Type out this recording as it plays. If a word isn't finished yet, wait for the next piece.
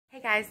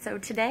Hey guys, so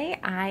today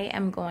I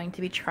am going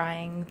to be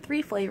trying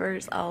 3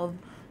 flavors of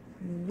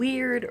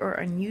weird or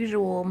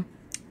unusual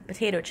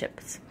potato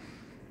chips,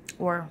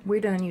 or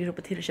weird and unusual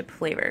potato chip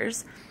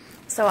flavors.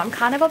 So I'm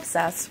kind of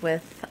obsessed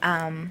with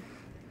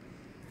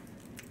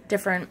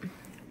different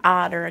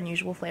odd or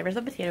unusual flavors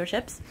of potato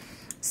chips.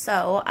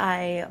 So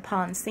I,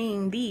 upon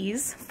seeing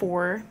these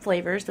 4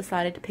 flavors,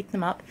 decided to pick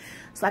them up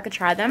so I could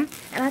try them.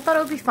 And I thought it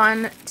would be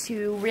fun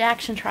to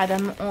reaction try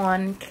them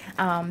on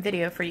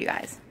video for you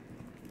guys.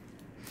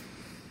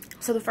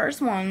 So the first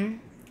one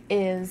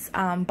is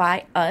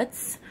by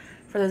Utz.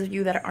 For those of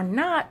you that are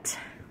not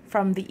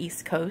from the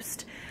East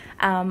Coast,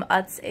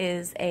 Utz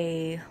is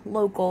a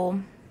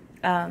local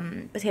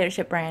potato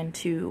chip brand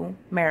to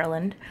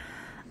Maryland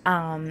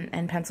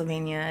and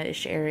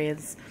Pennsylvania-ish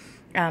areas,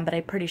 but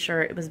I'm pretty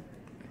sure it was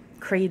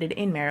created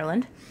in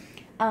Maryland.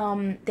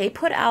 They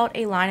put out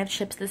a line of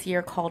chips this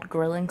year called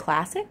Grillin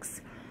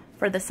Classics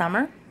for the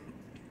summer,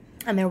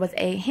 and there was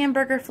a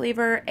hamburger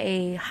flavor,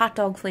 a hot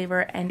dog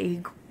flavor, and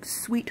a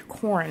sweet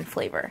corn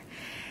flavor.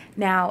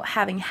 Now,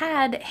 having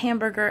had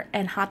hamburger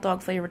and hot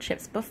dog flavored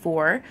chips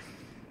before,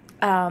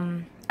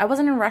 I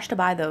wasn't in a rush to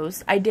buy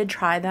those. I did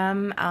try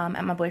them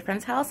at my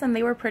boyfriend's house, and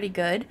they were pretty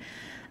good,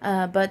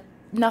 but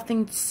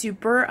nothing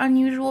super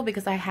unusual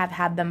because I have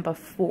had them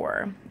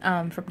before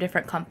from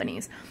different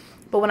companies.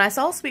 But when I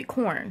saw sweet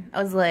corn,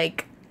 I was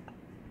like,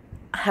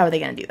 how are they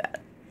going to do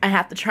that? I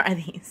have to try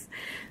these.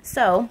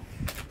 So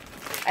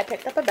I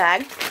picked up a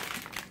bag.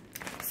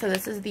 So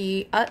this is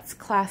the Utz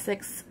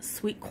Classics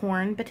Sweet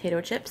Corn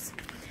Potato Chips.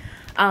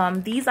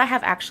 These I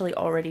have actually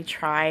already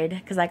tried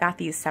because I got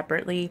these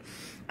separately,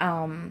 but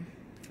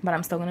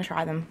I'm still going to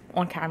try them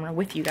on camera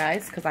with you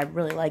guys because I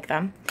really like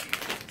them.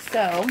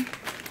 So,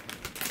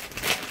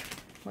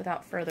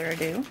 without further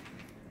ado,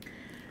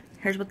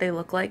 here's what they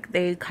look like.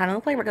 They kind of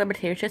look like regular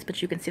potato chips,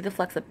 but you can see the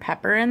flecks of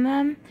pepper in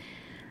them,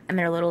 and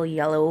they're a little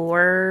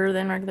yellower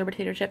than regular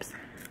potato chips.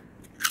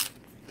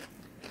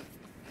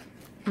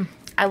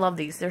 I love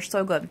these. They're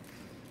so good.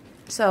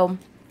 So,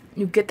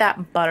 you get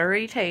that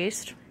buttery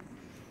taste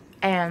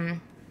and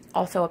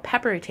also a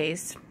peppery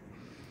taste,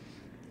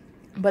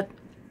 but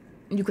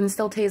you can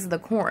still taste the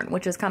corn,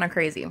 which is kind of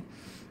crazy.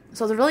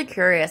 So I was really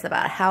curious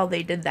about how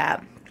they did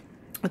that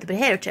with the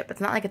potato chip.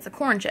 It's not like it's a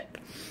corn chip.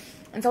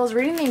 And so I was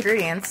reading the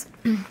ingredients,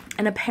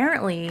 and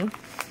apparently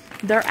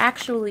there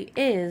actually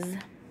is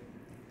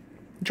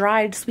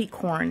dried sweet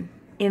corn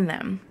in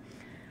them.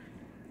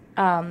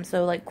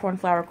 So like corn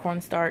flour,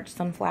 cornstarch,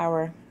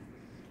 sunflower,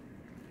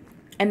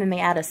 and then they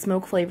add a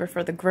smoke flavor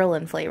for the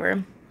Grillin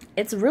flavor.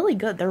 It's really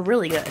good. They're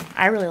really good.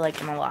 I really like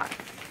them a lot.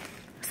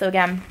 So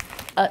again,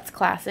 Utz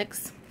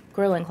Classics,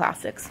 Grillin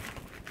Classics.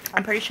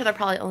 I'm pretty sure they're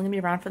probably only going to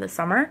be around for the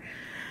summer.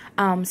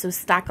 So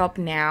stock up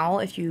now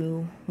if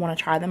you want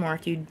to try them, or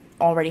if you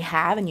already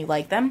have and you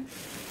like them.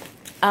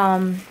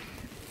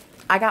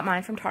 I got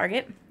mine from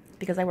Target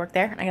because I work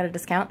there and I got a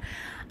discount.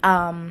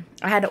 I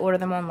had to order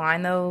them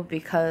online though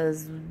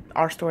because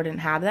our store didn't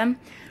have them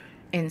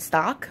in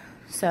stock.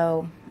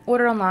 So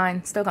ordered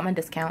online, still got my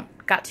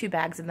discount, got 2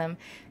 bags of them,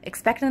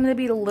 expecting them to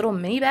be the little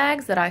mini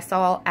bags that I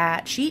saw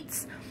at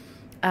Sheetz,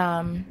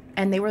 and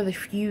they were the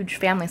huge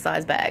family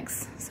size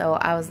bags. So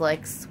I was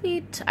like,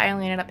 sweet. I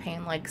only ended up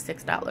paying like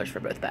 $6 for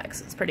both bags.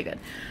 It's pretty good.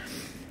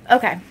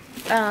 Okay,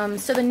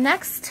 so the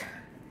next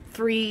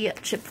 3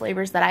 chip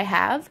flavors that I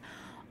have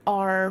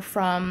are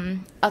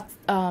from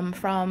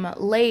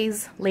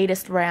Lay's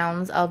latest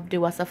rounds of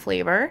Do Us a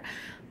Flavor,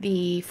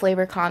 the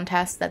flavor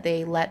contest that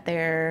they let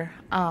their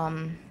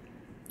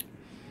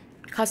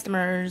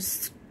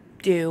customers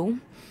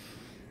do.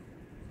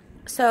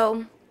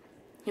 So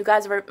you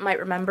guys might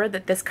remember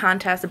that this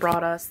contest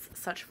brought us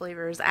such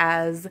flavors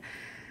as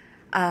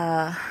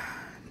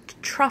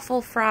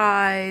truffle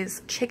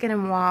fries, chicken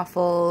and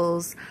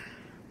waffles,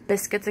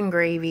 biscuits and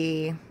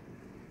gravy.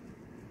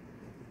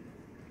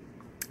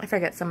 I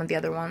forget some of the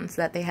other ones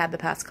that they had the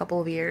past couple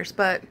of years,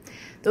 but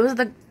those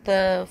are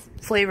the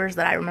flavors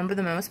that I remember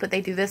the most. But they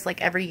do this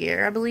like every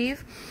year, I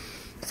believe.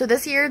 So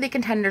this year the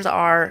contenders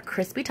are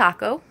Crispy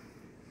Taco,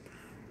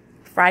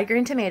 Fried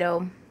Green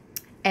Tomato,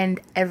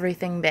 and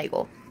Everything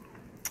Bagel.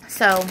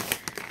 So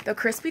the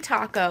Crispy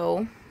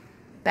Taco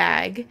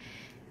bag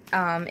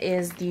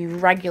is the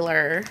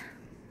regular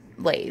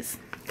Lay's.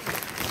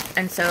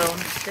 And so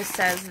this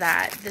says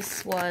that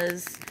this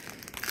was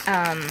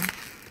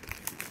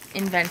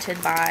invented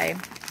by,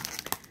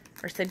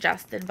 or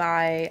suggested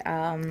by,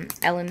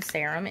 Ellen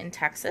Sarum in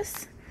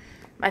Texas.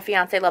 My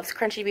fiance loves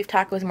crunchy beef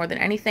tacos more than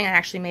anything. I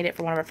actually made it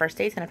for one of our first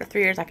dates, and after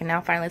 3 years I can now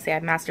finally say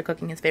I've mastered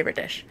cooking his favorite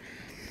dish.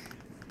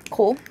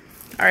 Cool.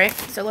 Alright,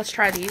 so let's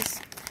try these.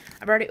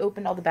 I've already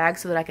opened all the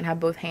bags so that I can have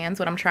both hands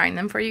when I'm trying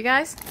them for you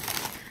guys.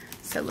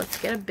 So let's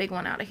get a big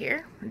one out of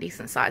here. A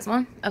decent size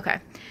one. Okay.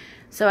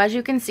 So as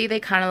you can see,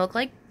 they kind of look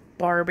like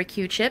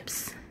barbecue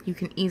chips. You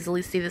can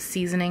easily see the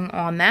seasoning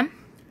on them.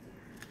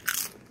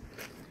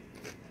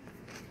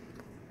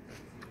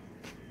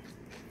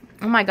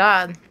 Oh my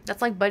god,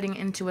 that's like biting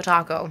into a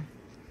taco.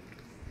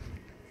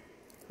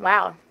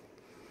 Wow.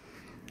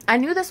 I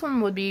knew this one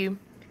would be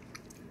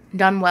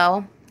done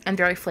well and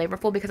very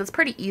flavorful because it's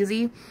pretty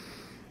easy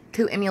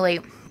to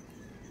emulate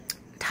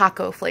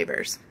taco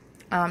flavors,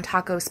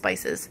 taco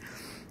spices.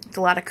 It's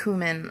a lot of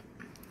cumin,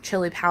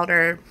 chili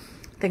powder,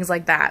 things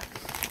like that.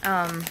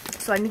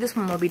 So I knew this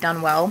one would be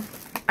done well.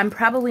 I'm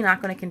probably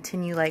not going to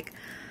continue like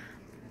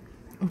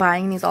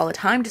buying these all the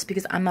time just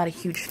because I'm not a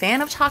huge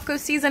fan of taco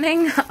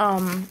seasoning.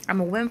 I'm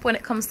a wimp when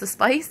it comes to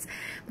spice.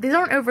 But these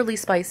aren't overly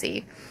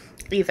spicy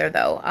either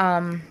though.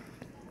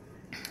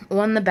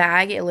 On the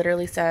bag it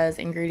literally says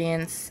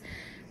ingredients: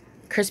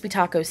 crispy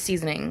taco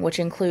seasoning, which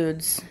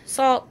includes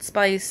salt,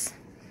 spice,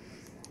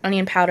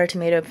 onion powder,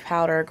 tomato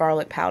powder,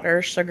 garlic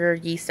powder, sugar,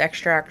 yeast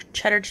extract,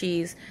 cheddar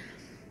cheese,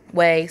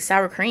 whey,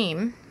 sour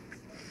cream,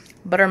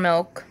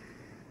 buttermilk,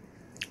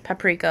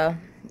 paprika,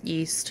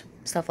 yeast,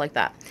 stuff like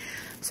that.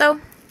 So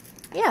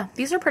yeah,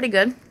 these are pretty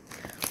good.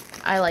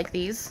 I like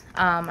these.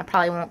 I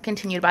probably won't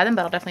continue to buy them,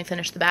 but I'll definitely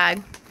finish the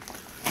bag.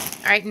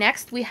 Alright,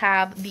 next we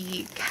have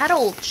the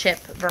kettle chip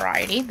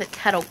variety, the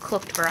kettle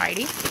cooked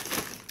variety,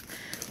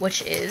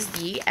 which is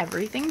the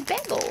Everything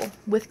Bagel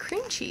with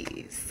cream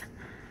cheese.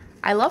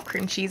 I love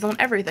cream cheese on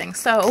everything,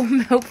 so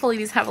hopefully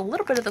these have a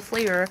little bit of the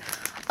flavor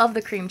of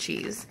the cream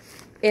cheese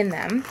in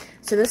them.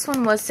 So this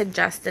one was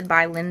suggested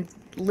by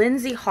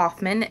Lindsay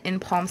Hoffman in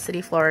Palm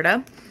City,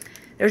 Florida.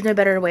 There's no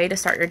better way to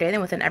start your day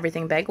than with an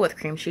Everything Bagel with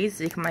cream cheese.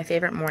 It's become my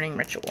favorite morning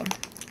ritual.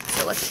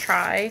 So let's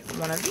try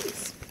one of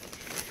these.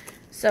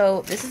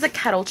 So this is a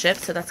kettle chip,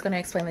 so that's going to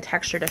explain the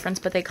texture difference,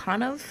 but they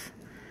kind of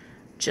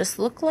just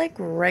look like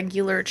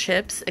regular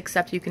chips,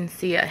 except you can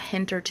see a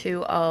hint or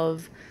two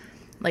of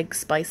like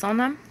spice on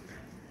them.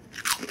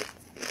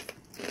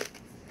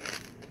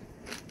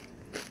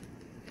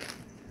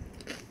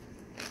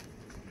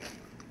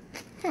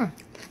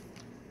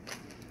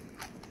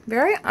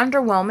 Very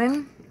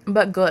underwhelming,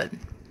 but good.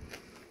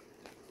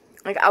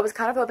 Like, I was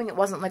kind of hoping it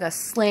wasn't like a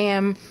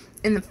slam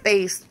in the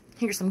face.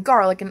 Here's some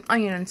garlic and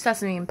onion and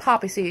sesame and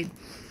poppy seed.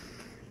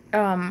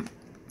 But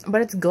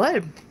it's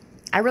good.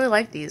 I really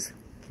like these.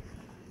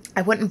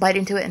 I wouldn't bite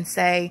into it and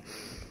say,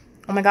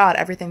 oh my god,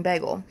 Everything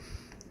Bagel.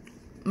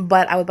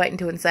 But I would bite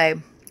into it and say,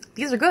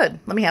 these are good.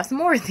 Let me have some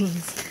more of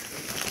these.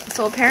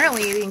 So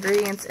apparently the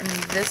ingredients in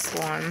this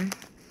one,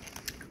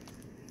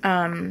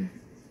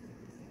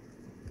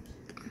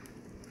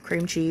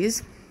 cream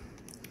cheese,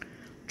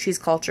 cheese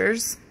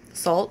cultures,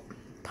 salt,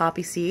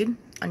 poppy seed,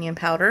 onion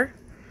powder,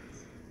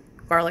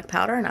 garlic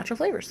powder, and natural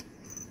flavors.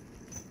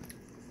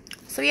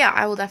 So yeah,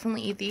 I will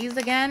definitely eat these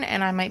again,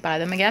 and I might buy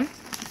them again.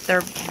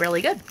 They're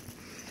really good.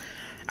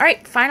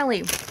 Alright,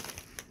 finally,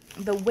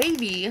 the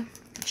wavy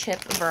chip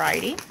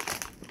variety,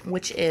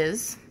 which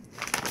is,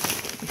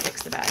 let me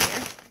fix the bag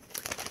here,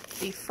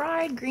 the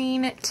fried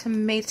green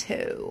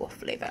tomato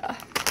flavor.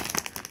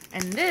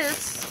 And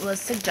this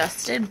was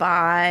suggested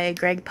by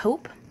Greg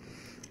Pope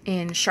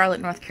in Charlotte,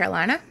 North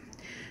Carolina.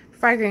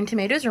 Fried green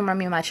tomatoes remind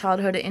me of my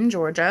childhood in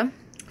Georgia.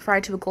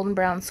 Fried to a golden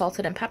brown,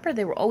 salted and peppered,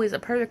 they were always a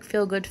perfect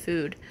feel-good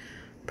food.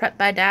 Prepped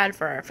by Dad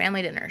for our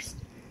family dinners.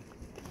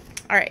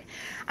 Alright,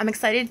 I'm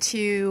excited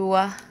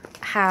to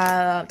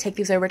take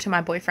these over to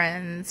my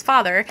boyfriend's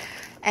father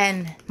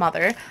and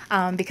mother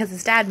because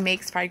his dad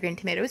makes fried green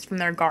tomatoes from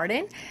their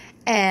garden,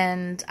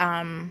 and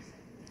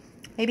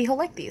maybe he'll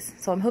like these.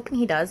 So I'm hoping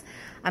he does.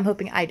 I'm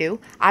hoping I do.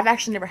 I've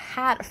actually never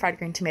had a fried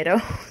green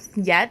tomato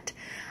yet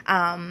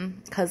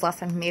because last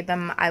time he made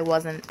them I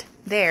wasn't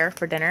there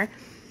for dinner.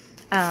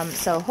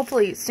 So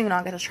hopefully soon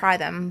I'll get to try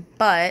them,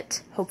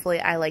 but hopefully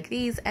I like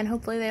these, and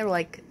hopefully they're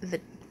like the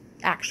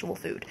actual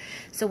food.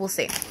 So we'll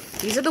see.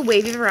 These are the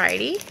wavy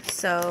variety,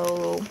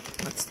 so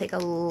let's take a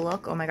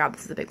look. Oh my god,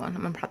 this is a big one.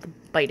 I'm gonna have to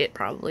bite it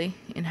probably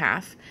in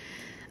half.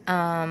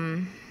 Let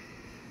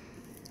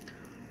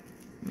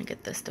me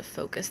get this to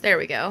focus. There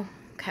we go.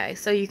 Okay,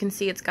 so you can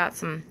see it's got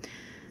some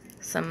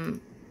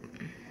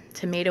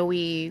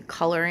tomatoey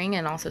coloring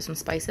and also some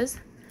spices.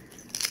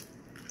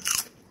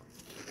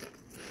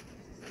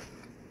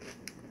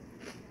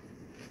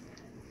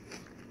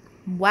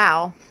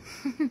 Wow.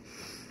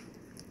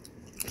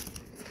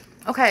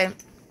 Okay.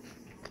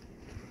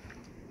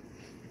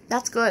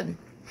 That's good.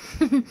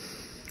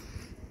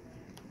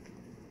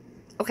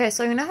 Okay,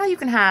 so you know how you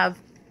can have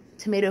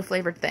tomato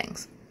flavored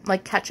things,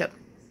 like ketchup,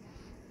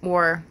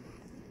 or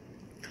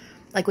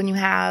like when you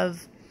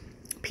have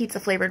pizza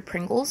flavored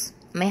Pringles,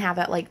 and they have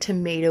that like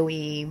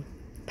tomatoey,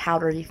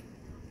 powdery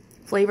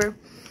flavor.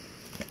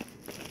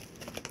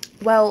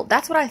 Well,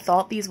 that's what I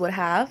thought these would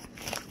have,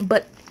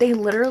 but they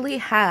literally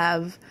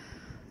have,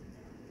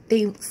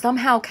 they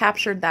somehow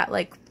captured that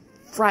like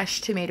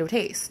fresh tomato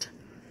taste.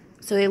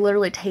 So they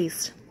literally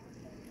taste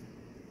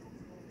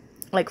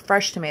like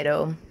fresh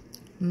tomato,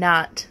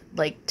 not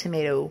like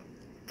tomato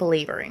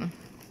flavoring,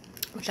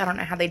 which I don't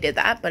know how they did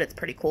that, but it's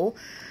pretty cool.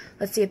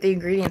 Let's see if the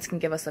ingredients can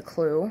give us a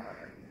clue.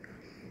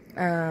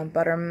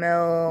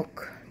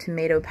 Buttermilk,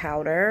 tomato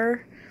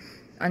powder,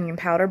 onion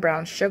powder,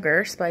 brown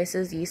sugar,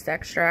 spices, yeast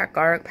extract,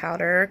 garlic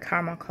powder,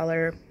 caramel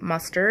color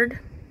mustard,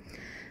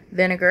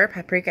 vinegar,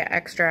 paprika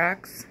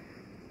extracts.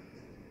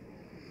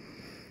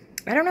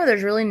 I don't know,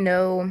 there's really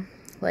no,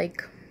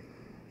 like,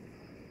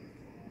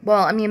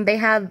 well, I mean, they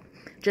have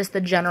just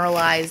the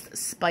generalized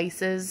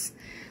spices.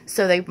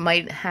 So they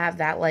might have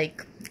that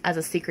like as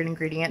a secret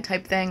ingredient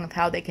type thing of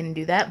how they can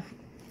do that.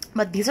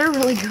 But these are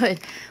really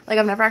good. Like,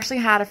 I've never actually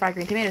had a fried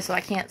green tomato, so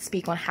I can't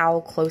speak on how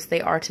close they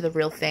are to the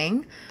real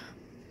thing.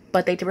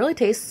 But they really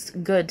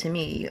taste good to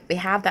me. They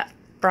have that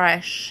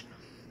fresh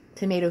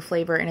tomato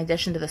flavor in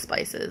addition to the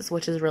spices,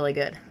 which is really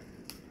good.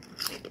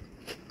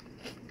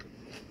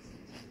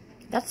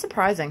 That's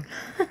surprising.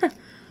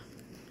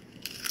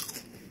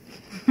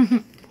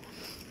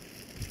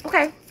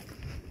 Okay,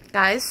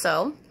 guys,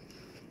 so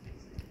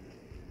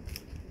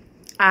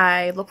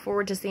I look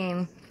forward to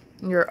seeing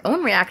your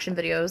own reaction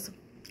videos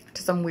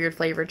to some weird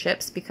flavored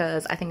chips,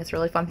 because I think it's a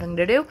really fun thing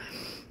to do.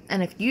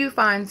 And if you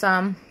find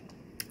some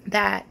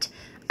that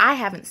I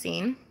haven't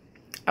seen,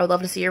 I would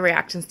love to see your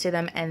reactions to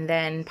them and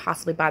then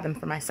possibly buy them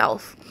for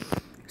myself.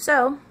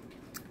 So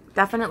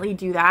definitely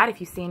do that. If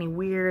you see any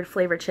weird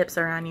flavored chips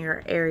around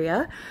your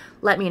area,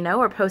 let me know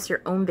or post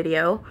your own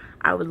video.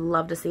 I would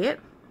love to see it.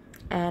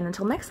 And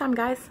until next time,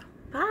 guys,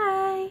 bye.